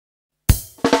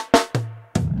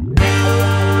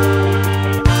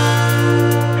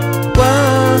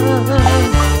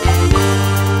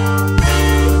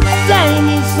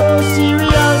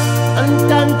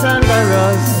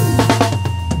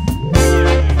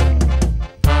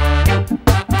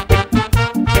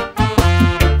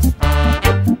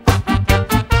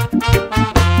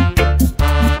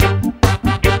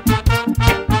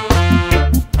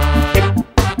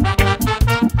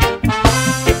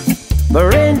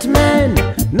rent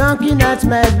man knocking at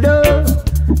my door.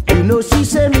 You know she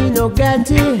say me no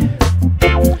get it.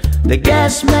 The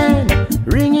gas man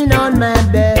ringing on my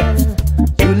bell.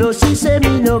 You know she say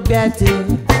me no get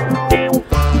it.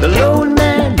 The loan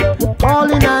man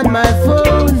calling on my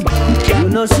phone. You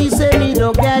know she say me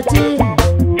no get it.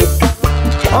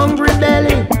 Hungry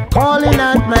belly calling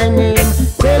out my name.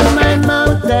 Tell my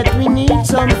mouth that we need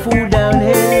some food down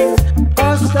here.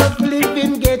 Cost of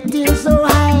living getting so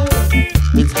high,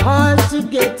 it's hard to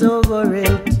get over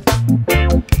it.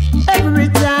 Every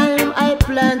time I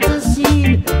plant a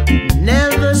seed, it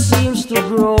never seems to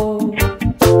grow.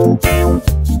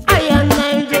 I and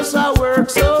I just work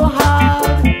so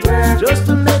hard just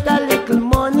to make a little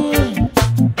money.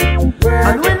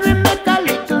 And when we make a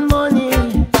little money,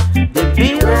 the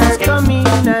bills come in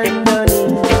and done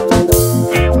it.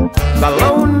 The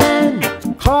lone man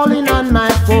calling on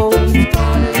my phone.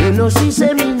 You know she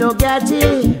say me no get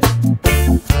it.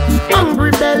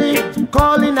 Hungry belly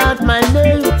calling out my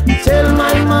name. Tell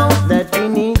my mouth that we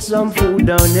need some food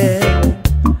down there.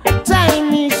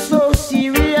 Time is so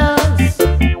serious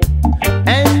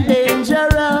and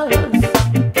dangerous.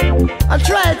 I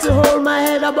try to hold my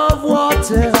head above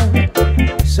water.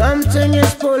 Something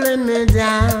is pulling me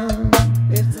down.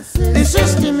 The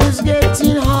system is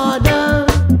getting harder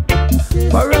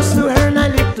for us to earn a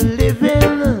little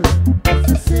living.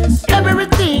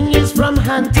 Everything is from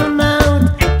hand to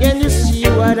mouth. Can you see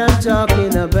what I'm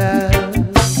talking about?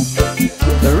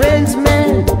 The rent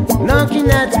man knocking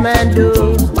at my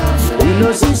door. You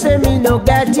know she say me no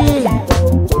got it.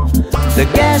 The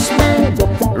gas man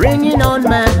ringing on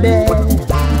my bell.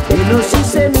 You know she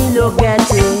say me no got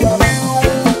it.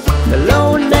 The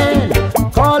loan man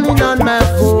calling on my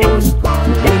phone.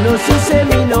 You know she say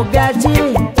me no got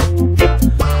it.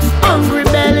 Hungry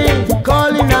belly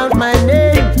calling out my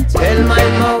name. Tell my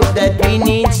mouth that we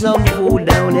need some food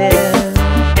down here.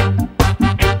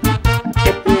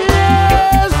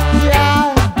 Yes,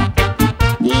 yeah,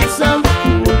 need some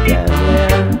food down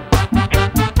here.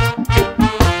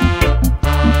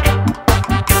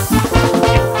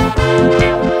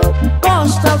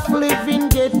 Cost of living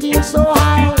getting so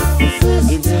high,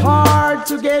 it's hard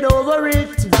to get over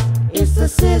it. It's the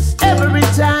system. Every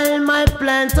time I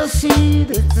plant a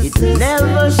seed, it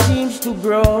never seems to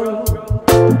grow.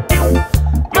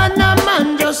 But a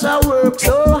man just work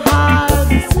so hard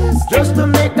just to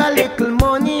make a little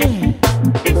money.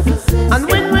 And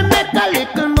when we make a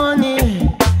little money,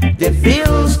 the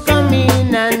bills come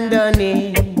in and done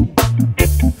it.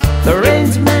 The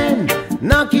rent man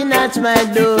knocking at my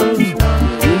door.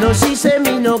 You know she say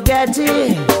me no get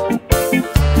it.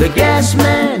 The gas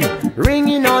man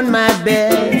ringing on my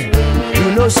bell.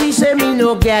 You know she say me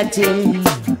no get it.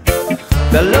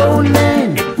 The loan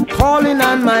man calling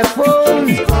on my phone.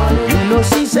 You know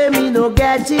she say me no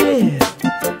get it.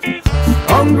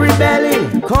 Hungry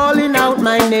belly calling out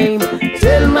my name.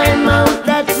 Tell my mouth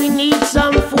that we need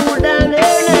some